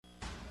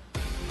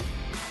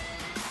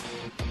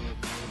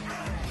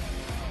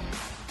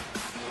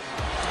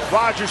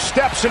Rodgers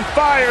steps and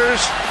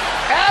fires.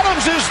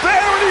 Adams is there,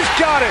 and he's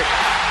got it.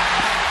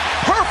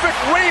 Perfect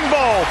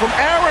rainbow from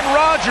Aaron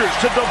Rodgers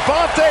to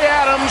Davante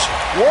Adams,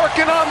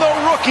 working on the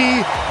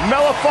rookie,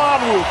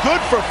 Melifonwu. Good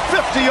for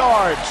 50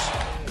 yards.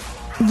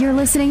 You're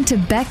listening to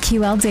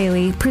BetQL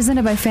Daily,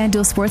 presented by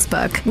FanDuel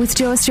Sportsbook, with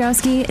Joe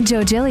Ostrowski,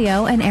 Joe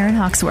Giglio, and Aaron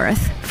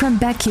Hawksworth from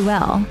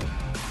BetQL.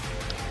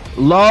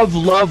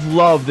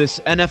 Love this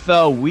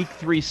NFL Week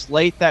 3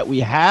 slate that we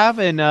have,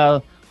 and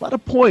a lot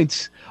of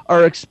points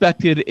are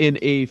expected in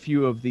a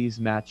few of these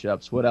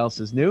matchups. What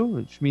else is new?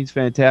 Which means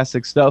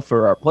fantastic stuff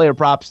for our player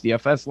props,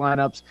 DFS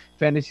lineups,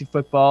 fantasy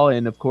football,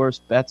 and, of course,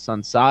 bets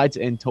on sides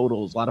and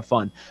totals. A lot of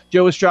fun.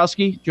 Joe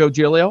Ostrowski, Joe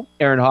Giglio,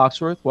 Aaron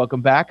Hawksworth,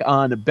 welcome back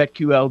on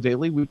BetQL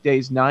Daily,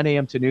 weekdays 9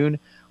 a.m. to noon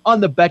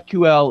on the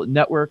BetQL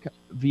network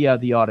via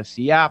the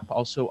Odyssey app,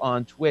 also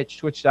on Twitch,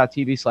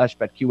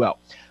 twitch.tv/BetQL.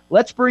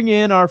 Let's bring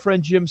in our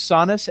friend Jim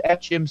Sannes,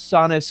 at Jim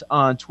Sannes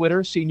on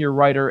Twitter, senior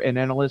writer and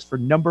analyst for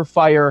Number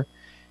Fire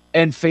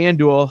and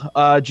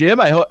FanDuel. Jim,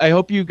 I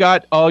hope you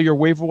got all your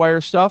waiver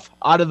wire stuff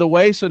out of the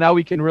way, so now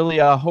we can really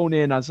hone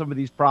in on some of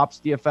these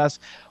props, DFS.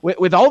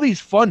 With all these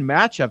fun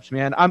matchups,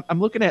 man, I'm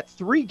looking at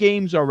 3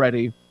 games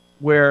already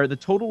where the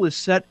total is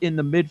set in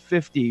the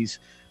mid-50s.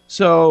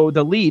 So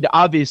the lead,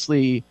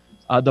 obviously,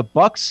 the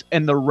Bucs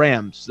and the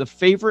Rams. The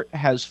favorite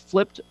has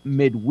flipped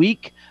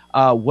midweek.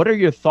 What are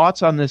your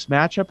thoughts on this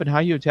matchup and how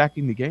you're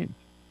attacking the game?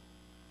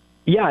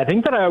 Yeah, I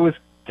think that I was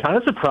kind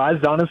of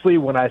surprised, honestly,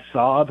 when I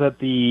saw that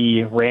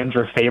the Rams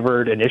were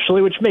favored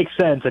initially, which makes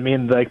sense. I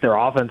mean, like, their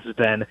offense has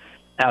been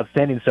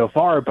outstanding so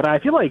far, but I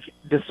feel like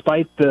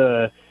despite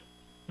the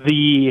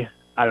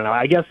I don't know,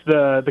 I guess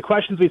the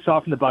questions we saw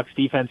from the Bucs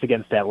defense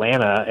against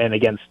Atlanta and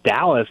against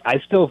Dallas, I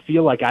still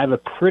feel like I have a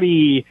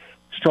pretty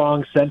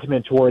strong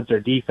sentiment towards their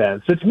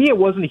defense. So to me, it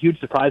wasn't a huge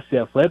surprise to see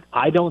that flip.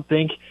 I don't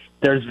think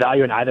there's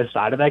value on either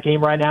side of that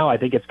game right now. I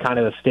think it's kind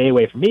of a stay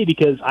away for me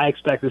because I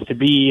expect this to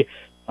be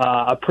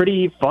a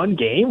pretty fun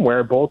game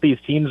where both these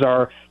teams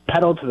are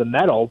pedal to the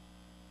metal.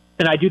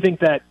 And I do think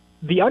that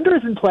the under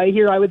is in play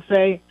here, I would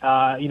say.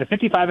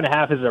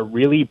 55.5 is a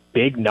really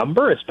big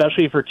number,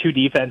 especially for two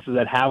defenses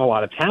that have a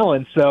lot of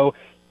talent. So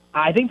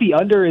I think the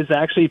under is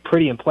actually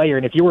pretty in play here.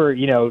 And if you were,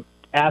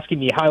 asking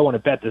me how I want to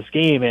bet this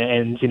game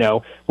and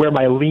where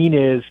my lean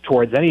is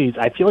towards any of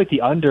these, I feel like the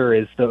under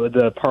is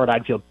the part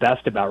I'd feel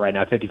best about right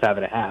now,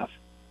 55.5.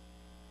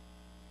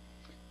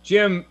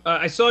 Jim,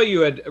 I saw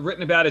you had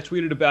written about it,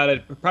 tweeted about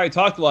it, probably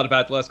talked a lot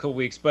about it the last couple of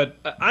weeks, but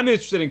I'm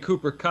interested in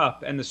Cooper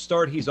Kupp and the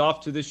start he's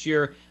off to this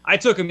year. I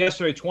took him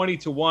yesterday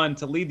 20-1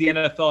 to lead the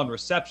NFL in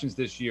receptions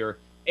this year.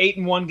 8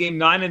 in one game,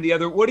 9 in the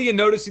other. What are you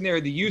noticing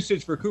there, the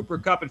usage for Cooper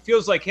Kupp? It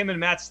feels like him and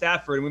Matt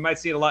Stafford, and we might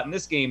see it a lot in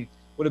this game,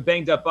 with a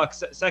banged-up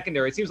Bucs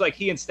secondary. It seems like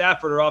he and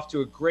Stafford are off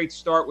to a great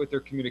start with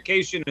their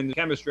communication and the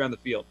chemistry on the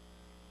field.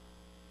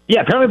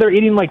 Yeah, apparently they're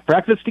eating like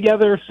breakfast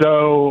together,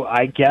 so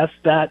I guess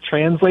that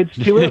translates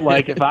to it.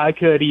 Like, if I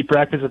could eat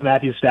breakfast with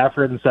Matthew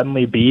Stafford and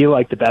suddenly be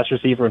like the best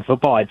receiver in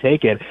football, I'd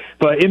take it.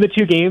 But in the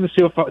two games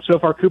so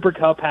far, Cooper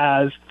Kupp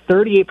has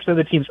 38% of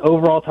the team's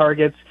overall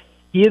targets.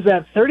 He is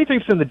at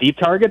 33% of the deep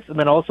targets, and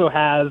then also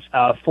has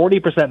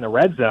 40% in the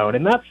red zone.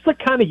 And that's the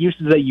kind of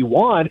usage that you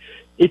want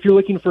if you're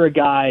looking for a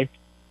guy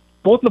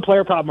both in the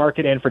player prop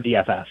market and for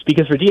DFS.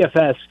 Because for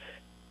DFS,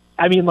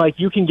 I mean, like,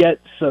 you can get,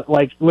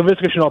 like,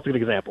 Laviska Shenault's a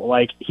good example.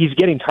 Like, he's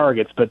getting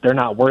targets, but they're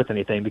not worth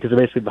anything because they're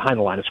basically behind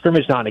the line of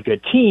scrimmage, not a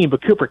good team.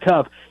 But Cooper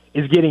Kupp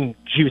is getting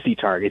juicy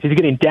targets. He's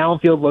getting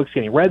downfield looks,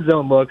 getting red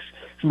zone looks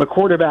from a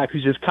quarterback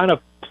who's just kind of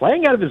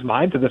playing out of his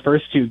mind for the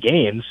first two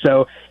games.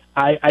 So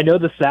I know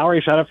the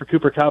salary shot up for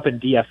Cooper Kupp in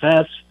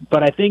DFS,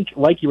 but I think,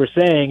 like you were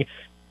saying,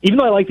 even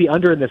though I like the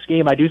under in this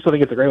game, I do still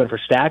think it's a great one for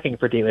stacking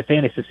for daily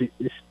fantasy.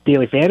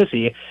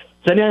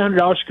 $7,900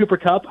 for Cooper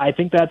Kupp, I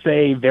think that's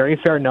a very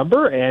fair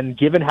number, and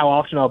given how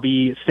often I'll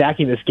be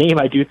stacking this game,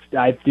 I do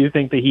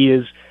think that he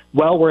is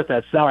well worth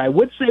that salary. I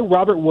would say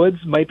Robert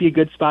Woods might be a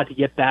good spot to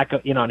get back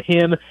in on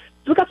him.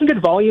 Still got some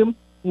good volume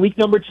week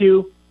number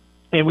 2,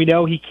 and we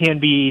know he can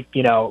be,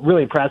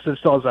 really impressive.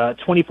 Still has a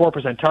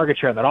 24% target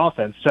share in that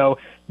offense. So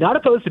not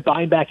opposed to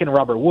buying back in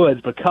Robert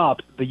Woods, but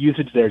Kupp, the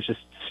usage there is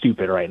just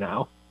stupid right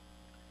now.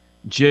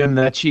 Jim,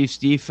 that Chiefs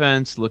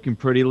defense looking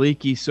pretty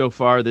leaky so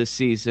far this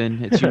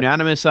season. It's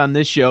unanimous on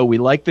this show. We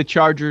like the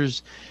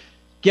Chargers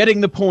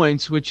getting the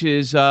points, which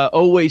is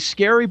always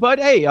scary. But,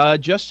 hey,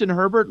 Justin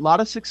Herbert, a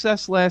lot of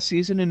success last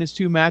season in his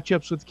 2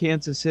 matchups with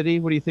Kansas City.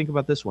 What do you think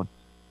about this one?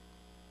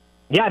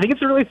 Yeah, I think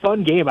it's a really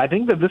fun game. I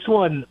think that this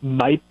one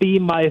might be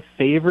my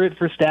favorite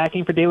for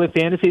stacking for daily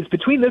fantasy. It's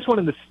between this one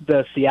and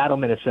the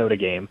Seattle-Minnesota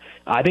game.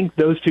 I think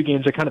those 2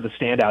 games are kind of the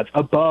standouts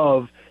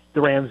above the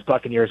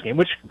Rams-Buccaneers game,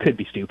 which could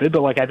be stupid,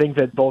 but I think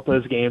that both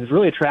those games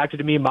really attracted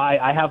to me.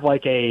 I have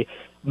a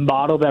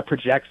model that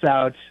projects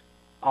out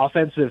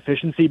offensive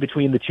efficiency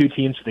between the 2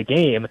 teams for the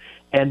game,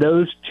 and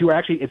those 2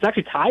 are it's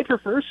actually tied for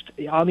first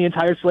on the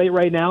entire slate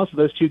right now. So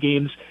those 2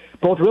 games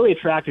both really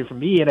attractive for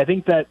me, and I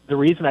think that the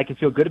reason I can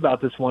feel good about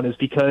this one is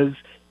because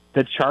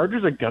the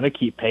Chargers are going to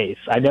keep pace.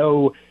 I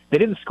know they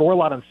didn't score a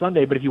lot on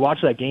Sunday, but if you watch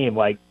that game,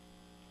 and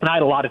I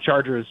had a lot of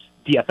Chargers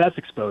DFS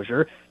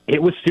exposure,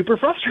 it was super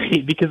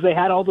frustrating because they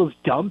had all those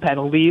dumb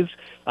penalties.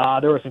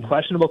 There were some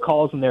questionable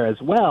calls in there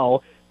as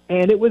well,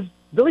 and it was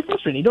really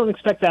frustrating. You don't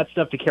expect that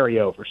stuff to carry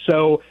over.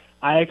 So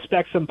I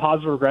expect some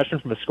positive regression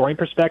from a scoring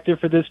perspective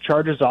for this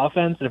Chargers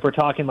offense. And if we're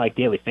talking like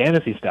daily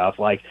fantasy stuff,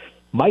 like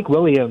Mike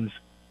Williams,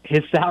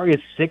 his salary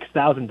is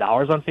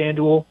 $6,000 on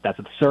FanDuel. That's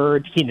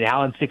absurd. Keenan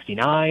Allen,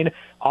 $69,000.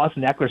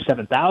 Austin Eckler,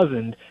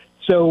 $7,000.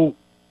 So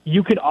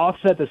you could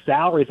offset the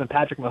salaries on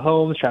Patrick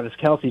Mahomes, Travis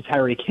Kelce,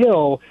 Tyreek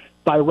Hill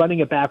by running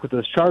it back with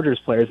those Chargers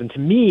players. And to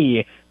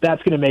me,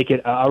 that's going to make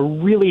it a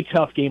really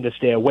tough game to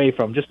stay away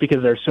from just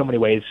because there's so many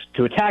ways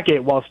to attack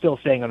it while still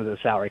staying under the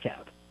salary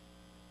cap.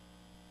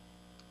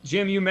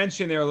 Jim, you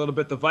mentioned there a little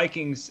bit the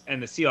Vikings and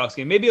the Seahawks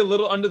game. Maybe a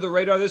little under the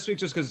radar this week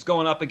just because it's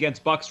going up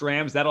against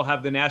Bucs-Rams. That'll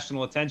have the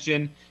national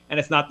attention. And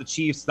it's not the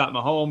Chiefs, it's not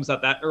Mahomes,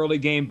 not that early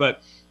game.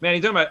 But, man,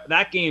 you're talking about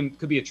that game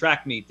could be a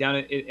track meet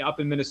down up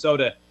in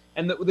Minnesota.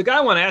 And the guy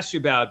I want to ask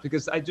you about,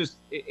 because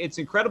it's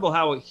incredible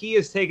how he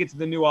has taken to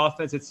the new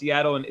offense at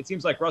Seattle, and it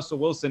seems like Russell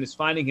Wilson is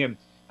finding him.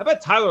 How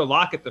about Tyler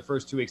Lockett the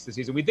first 2 weeks of the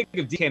season? We think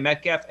of DK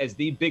Metcalf as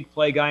the big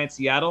play guy in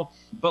Seattle,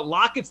 but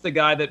Lockett's the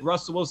guy that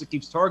Russell Wilson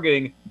keeps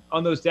targeting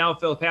on those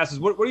downfield passes.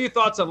 What are your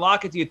thoughts on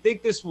Lockett? Do you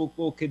think this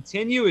will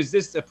continue? Is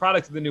this a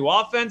product of the new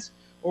offense,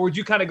 or would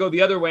you kind of go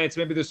the other way and say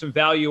maybe there's some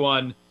value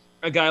on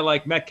a guy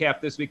like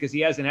Metcalf this week because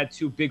he hasn't had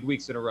 2 big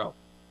weeks in a row?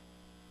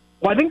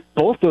 Well, I think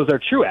both those are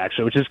true,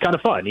 actually, which is kind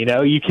of fun. You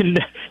know, you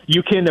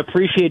can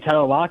appreciate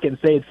Tyler Lockett and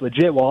say it's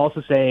legit while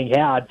also saying,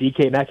 yeah,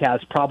 DK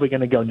Metcalf's probably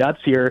going to go nuts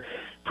here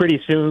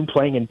pretty soon.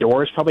 Playing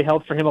indoors probably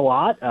helped for him a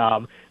lot.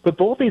 But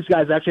both these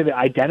guys actually have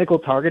identical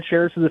target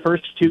shares for the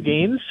first 2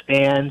 games,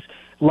 and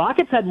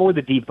Lockett's had more of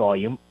the deep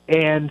volume,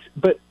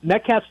 but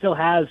Metcalf still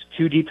has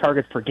 2 deep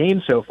targets per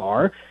game so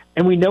far,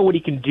 and we know what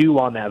he can do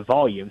on that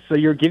volume. So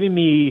you're giving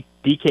me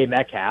DK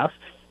Metcalf,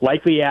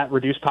 likely at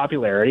reduced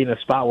popularity, in a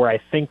spot where I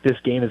think this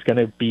game is going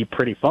to be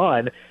pretty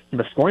fun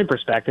from a scoring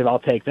perspective. I'll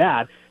take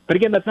that. But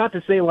again, that's not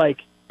to say like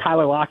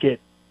Tyler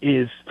Lockett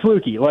is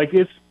fluky. Like,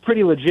 it's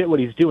pretty legit what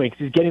he's doing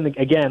because he's getting,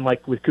 again,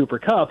 like with Cooper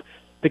Kupp,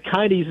 the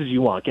kind of uses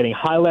you want, getting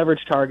high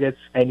leverage targets,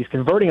 and he's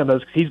converting on those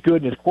because he's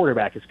good and his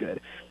quarterback is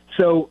good.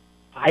 So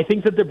I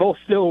think that they're both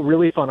still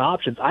really fun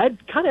options. I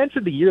had kind of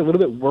entered the year a little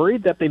bit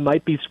worried that they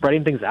might be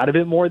spreading things out a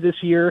bit more this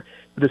year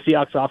with the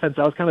Seahawks offense.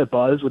 I was kind of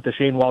buzzed with the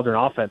Shane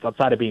Waldron offense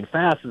outside of being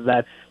fast, is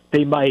that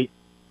they might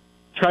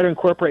try to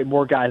incorporate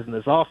more guys in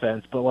this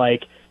offense. But,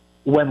 like,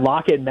 when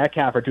Lockett and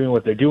Metcalf are doing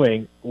what they're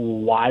doing,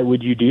 why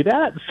would you do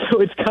that? So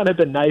it's kind of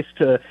been nice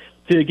to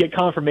get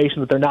confirmation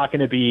that they're not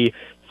going to be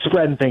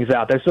spreading things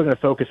out. They're still going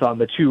to focus on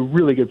the 2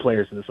 really good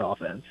players in this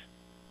offense.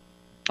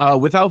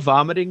 Without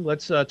vomiting,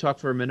 let's talk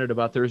for a minute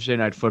about Thursday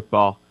Night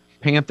Football.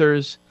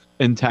 Panthers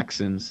and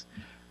Texans.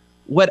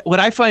 What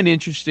I find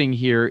interesting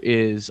here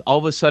is all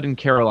of a sudden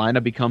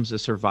Carolina becomes a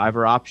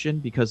survivor option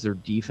because their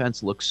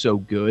defense looks so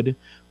good.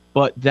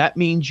 But that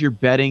means you're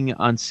betting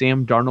on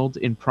Sam Darnold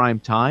in prime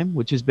time,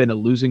 which has been a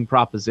losing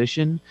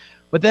proposition.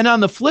 But then on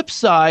the flip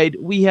side,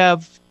 we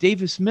have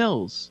Davis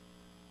Mills.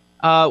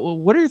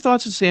 What are your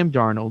thoughts on Sam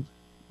Darnold?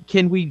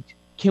 Can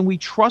we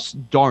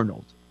trust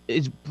Darnold?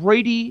 Is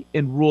Brady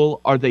and Rule,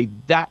 are they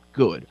that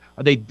good?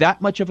 Are they that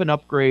much of an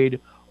upgrade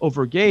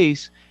over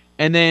Gase?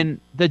 And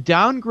then the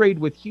downgrade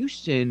with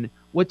Houston,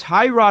 what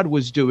Tyrod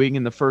was doing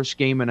in the first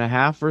game and a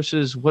half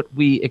versus what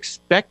we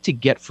expect to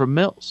get from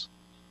Mills.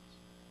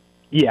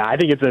 Yeah, I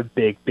think it's a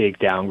big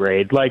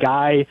downgrade. Like,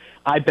 I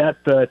bet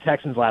the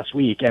Texans last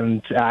week,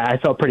 and I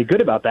felt pretty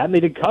good about that, and they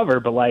did cover,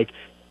 but, like,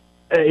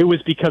 it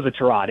was because of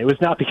Tyrod. It was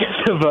not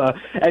because of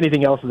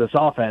anything else in this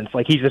offense.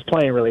 Like, he's just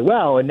playing really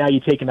well, and now you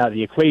take him out of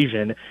the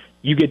equation.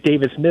 You get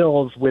Davis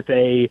Mills with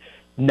a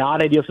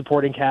not ideal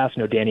supporting cast,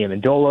 no Danny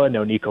Amendola,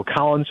 no Nico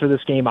Collins for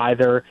this game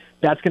either.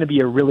 That's going to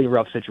be a really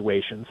rough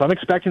situation. So I'm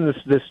expecting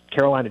this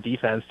Carolina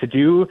defense to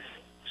do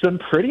some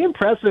pretty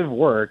impressive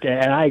work,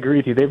 and I agree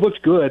with you. They've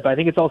looked good, but I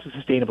think it's also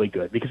sustainably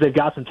good because they've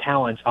got some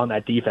talent on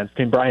that defense.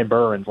 Between Brian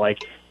Burns, like,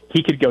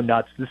 he could go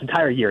nuts this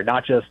entire year,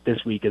 not just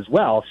this week as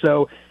well.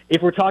 So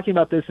if we're talking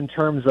about this in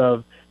terms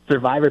of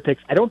survivor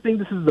picks, I don't think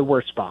this is the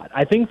worst spot.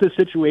 I think the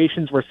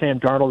situations where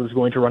Sam Darnold is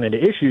going to run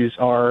into issues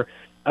are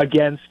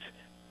against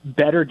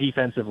better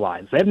defensive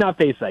lines. They have not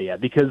faced that yet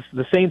because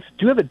the Saints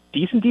do have a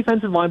decent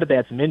defensive line, but they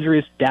had some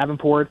injuries.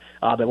 Davenport,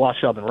 they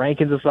lost Sheldon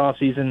Rankins this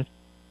offseason,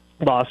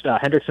 lost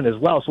Hendrickson as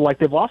well. So, like,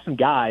 they've lost some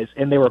guys,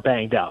 and they were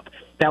banged up.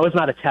 That was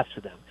not a test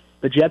for them.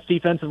 The Jets'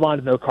 defensive line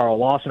is no Carl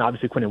Lawson.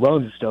 Obviously, Quentin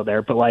Williams is still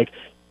there, but, like,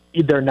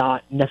 they're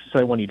not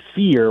necessarily one you'd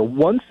fear.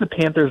 Once the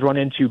Panthers run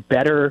into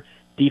better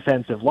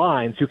defensive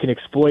lines who can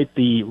exploit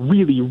the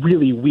really,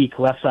 really weak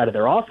left side of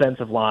their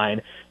offensive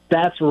line,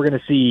 that's where we're going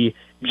to see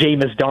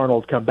Jameis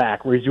Darnold come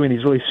back, where he's doing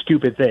these really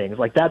stupid things.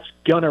 Like, that's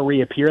going to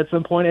reappear at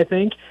some point, I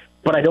think,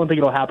 but I don't think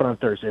it'll happen on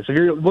Thursday. So if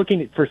you're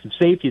looking for some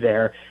safety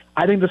there,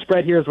 I think the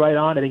spread here is right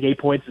on. I think 8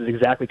 points is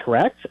exactly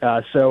correct.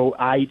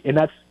 And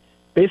that's,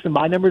 based on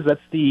my numbers,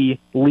 that's the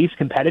least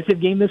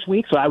competitive game this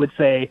week. So I would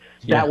say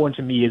that one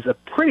to me is a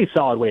pretty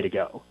solid way to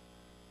go.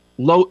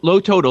 Low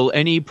total.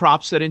 Any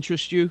props that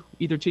interest you,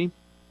 either team?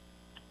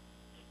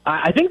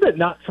 I think that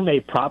not from a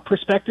prop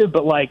perspective,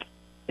 but like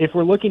if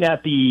we're looking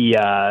at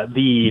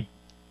the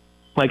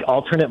like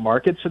alternate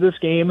markets for this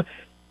game,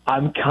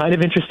 I'm kind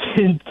of interested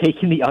in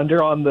taking the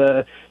under on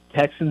the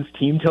Texans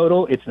team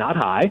total. It's not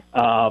high,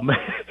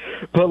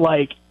 but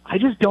like I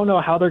just don't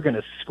know how they're going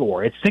to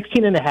score. It's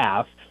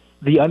 16.5.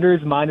 The under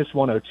is minus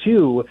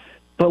 102,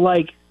 but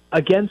like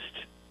this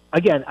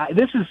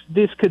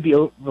could be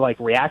like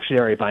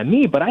reactionary by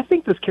me, but I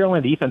think this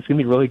Carolina defense is going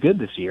to be really good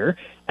this year,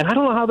 and I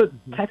don't know how the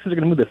Texans are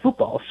going to move the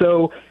football.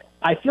 So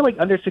I feel like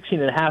under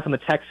 16.5 on the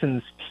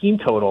Texans team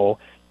total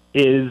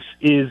is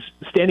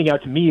standing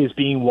out to me as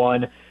being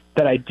one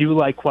that I do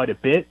like quite a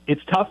bit.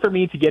 It's tough for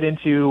me to get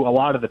into a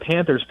lot of the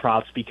Panthers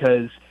props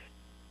because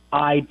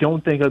I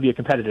don't think it'll be a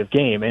competitive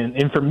game.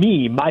 And for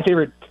me, my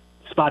favorite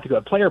spot to go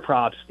at player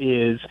props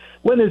is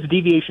when there's a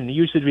deviation in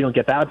usage, we don't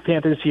get that with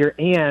Panthers here,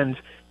 and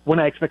when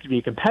I expect it to be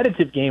a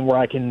competitive game where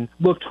I can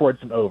look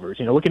towards some overs.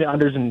 Looking at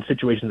unders in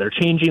situations that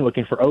are changing,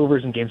 looking for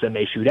overs in games that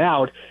may shoot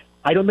out.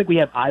 I don't think we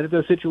have either of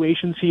those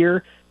situations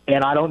here,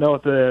 and I don't know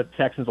if the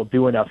Texans will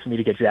do enough for me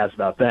to get jazzed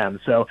about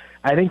them. So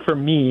I think for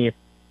me,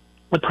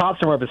 the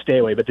props are more of a stay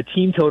away, but the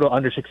team total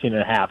under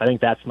 16.5, I think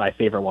that's my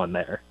favorite one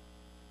there.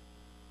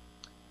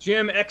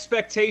 Jim,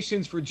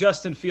 expectations for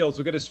Justin Fields.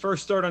 We'll get his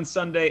first start on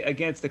Sunday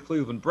against the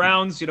Cleveland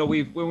Browns.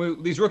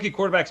 When these rookie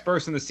quarterbacks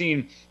burst on the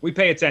scene, we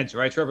pay attention,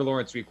 right? Trevor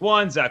Lawrence week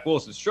 1, Zach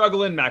Wilson's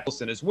struggling, Mac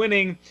Wilson is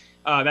winning,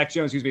 Mac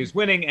Jones, is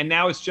winning, and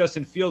now it's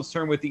Justin Fields'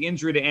 turn with the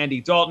injury to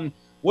Andy Dalton.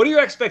 What are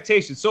your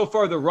expectations? So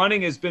far, the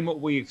running has been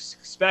what we've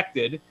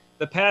expected.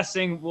 The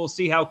passing, we'll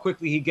see how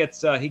quickly he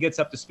gets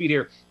up to speed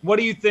here. What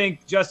do you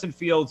think Justin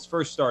Fields'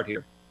 first start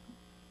here?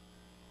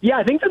 Yeah,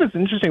 I think that it's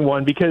an interesting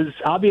one because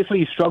obviously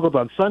he struggled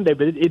on Sunday,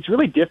 but it's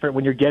really different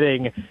when you're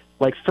getting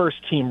like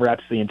first-team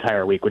reps the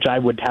entire week, which I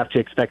would have to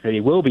expect that he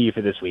will be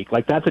for this week.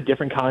 Like that's a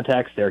different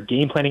context. They're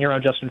game planning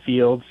around Justin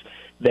Fields.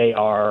 They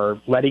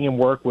are letting him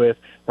work with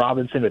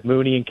Robinson, with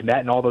Mooney and Kmet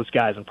and all those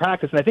guys in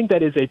practice, and I think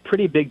that is a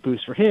pretty big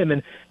boost for him.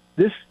 And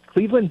this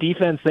Cleveland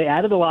defense, they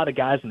added a lot of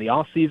guys in the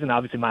offseason.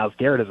 Obviously, Myles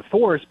Garrett is a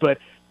force, but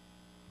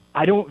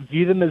I don't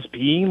view them as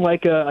being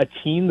like a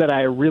team that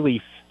I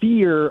really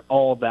fear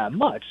all that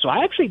much. So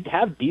I actually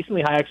have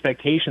decently high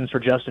expectations for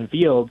Justin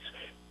Fields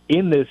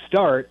in this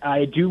start.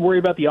 I do worry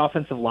about the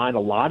offensive line a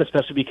lot,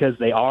 especially because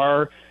they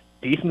are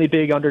decently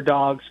big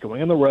underdogs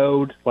going on the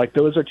road. Like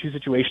those are two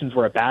situations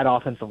where a bad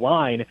offensive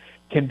line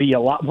can be a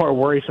lot more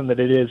worrisome than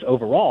it is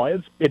overall.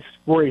 It's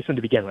worrisome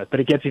to begin with,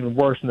 but it gets even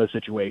worse in those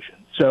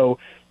situations. So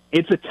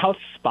it's a tough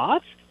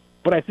spot,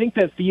 but I think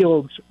that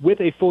Fields,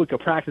 with a full week of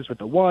practice with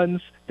the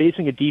ones,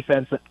 facing a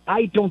defense that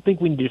I don't think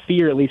we need to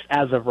fear, at least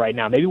as of right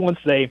now. Maybe once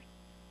they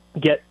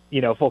get,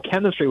 full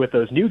chemistry with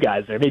those new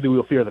guys there, maybe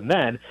we'll fear them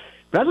then.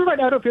 But as of right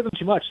now, I don't fear them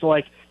too much. So,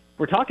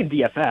 we're talking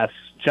DFS.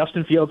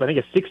 Justin Fields, I think,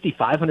 is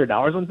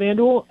 $6,500 on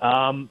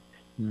FanDuel.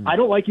 I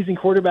don't like using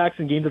quarterbacks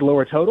in games with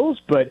lower totals,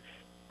 but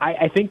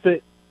I think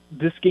that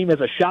this game has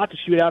a shot to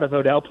shoot out if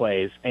Odell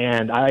plays,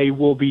 and I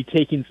will be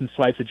taking some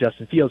swipes at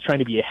Justin Fields, trying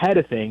to be ahead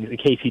of things in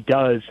case he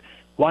does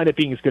wind up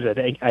being as good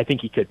as I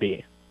think he could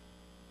be.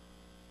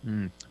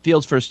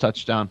 Fields' first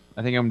touchdown.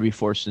 I think I'm going to be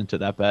forced into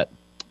that bet.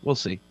 We'll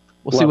see.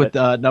 We'll see what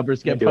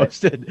numbers get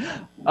posted.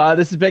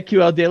 This is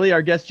BetQL Daily.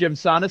 Our guest, Jim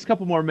Sannes.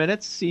 Couple more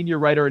minutes. Senior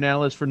writer and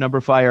analyst for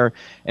NumberFire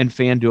and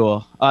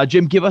FanDuel.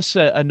 Jim, give us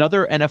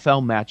another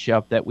NFL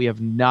matchup that we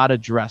have not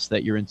addressed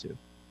that you're into.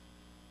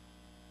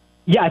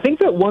 Yeah, I think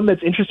that one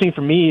that's interesting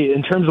for me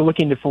in terms of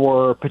looking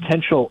for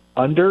potential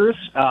unders,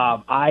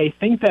 I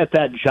think that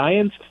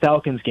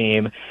Giants-Falcons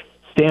game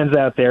stands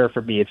out there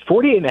for me. It's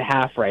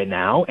 48.5 right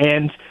now,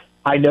 and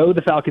I know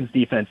the Falcons'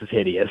 defense is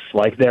hideous.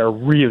 They're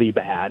really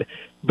bad.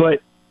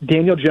 But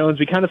Daniel Jones,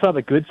 we kind of saw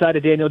the good side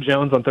of Daniel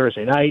Jones on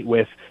Thursday night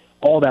with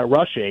all that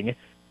rushing.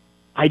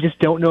 I just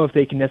don't know if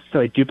they can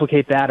necessarily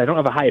duplicate that. I don't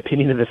have a high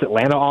opinion of this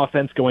Atlanta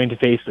offense going to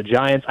face the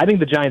Giants. I think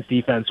the Giants'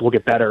 defense will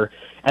get better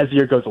as the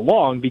year goes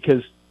along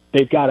because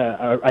they've got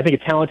I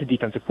think a talented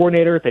defensive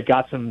coordinator. They've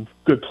got some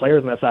good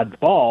players on that side of the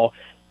ball.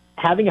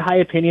 Having a high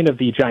opinion of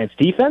the Giants'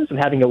 defense and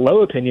having a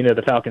low opinion of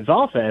the Falcons'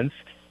 offense,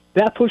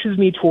 that pushes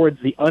me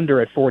towards the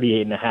under at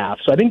 48.5.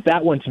 So I think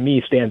that one to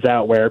me stands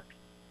out where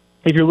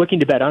if you're looking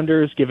to bet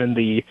unders, given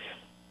the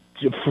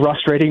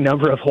frustrating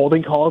number of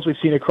holding calls we've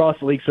seen across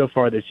the league so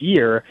far this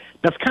year,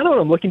 that's kind of what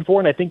I'm looking for,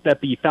 and I think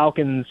that the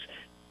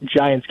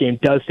Falcons-Giants game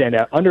does stand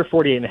out. Under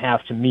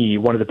 48.5 to me,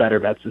 one of the better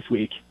bets this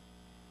week.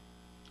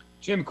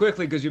 Jim,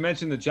 quickly, because you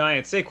mentioned the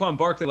Giants, Saquon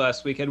Barkley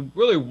last week had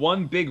really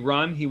one big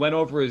run. He went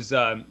over his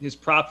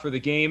prop for the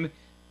game.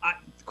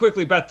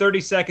 Quickly, about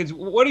 30 seconds.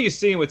 What are you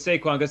seeing with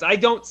Saquon? Because I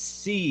don't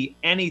see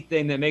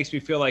anything that makes me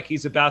feel like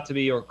he's about to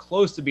be or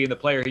close to being the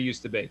player he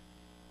used to be.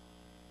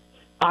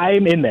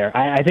 I'm in there.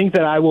 I think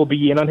that I will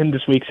be in on him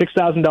this week.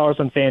 $6,000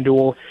 on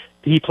FanDuel.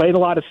 He played a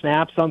lot of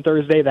snaps on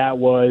Thursday. That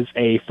was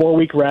a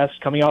 4-week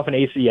rest coming off an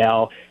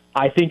ACL.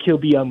 I think he'll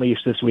be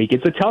unleashed this week.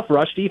 It's a tough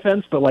rush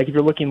defense, but if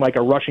you're looking like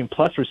a rushing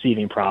plus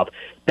receiving prop,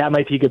 that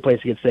might be a good place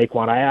to get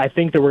Saquon. I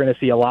think that we're going to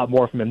see a lot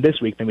more from him this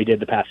week than we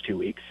did the past 2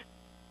 weeks.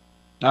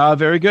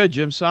 Very good,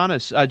 Jim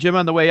Sannes. Jim,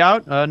 on the way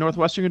out,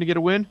 Northwestern going to get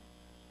a win?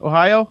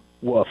 Ohio?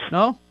 Woof.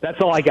 No? That's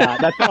all I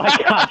got. That's all I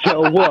got,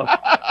 Joe. Woof.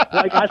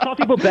 Like, I saw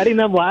people betting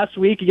them last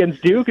week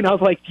against Duke, and I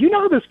was like, do you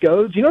know how this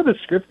goes? Do you know how the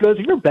script goes?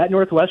 Have you ever bet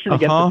Northwestern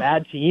against a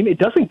bad team? It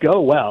doesn't go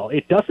well.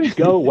 It doesn't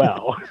go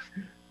well.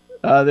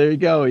 There you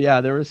go.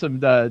 Yeah, there were some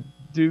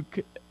Duke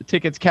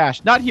tickets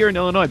cashed. Not here in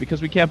Illinois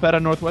because we can't bet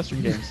on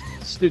Northwestern games.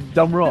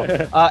 Dumb rule.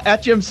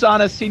 At Jim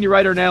Sannes, senior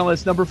writer and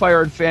analyst, Number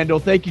Fire and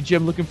FanDuel. Thank you,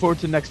 Jim. Looking forward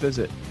to the next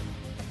visit.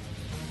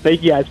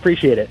 Thank you, guys.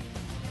 Appreciate it.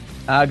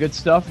 Good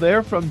stuff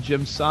there from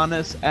Jim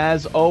Sannes,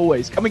 as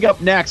always. Coming up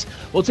next,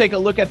 we'll take a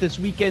look at this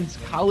weekend's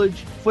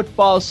college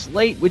football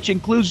slate, which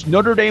includes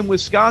Notre Dame,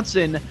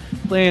 Wisconsin,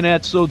 playing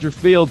at Soldier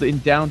Field in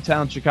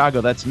downtown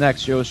Chicago. That's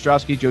next. Joe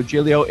Ostrowski, Joe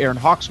Giglio, Aaron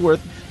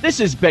Hawksworth. This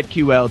is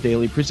BetQL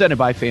Daily, presented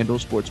by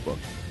FanDuel Sportsbook.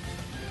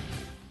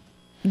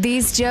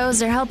 These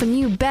Joes are helping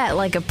you bet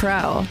like a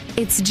pro.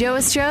 It's Joe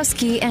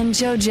Ostrowski and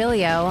Joe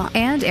Giglio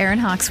and Aaron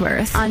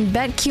Hawksworth on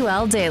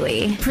BetQL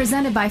Daily,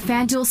 presented by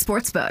FanDuel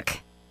Sportsbook.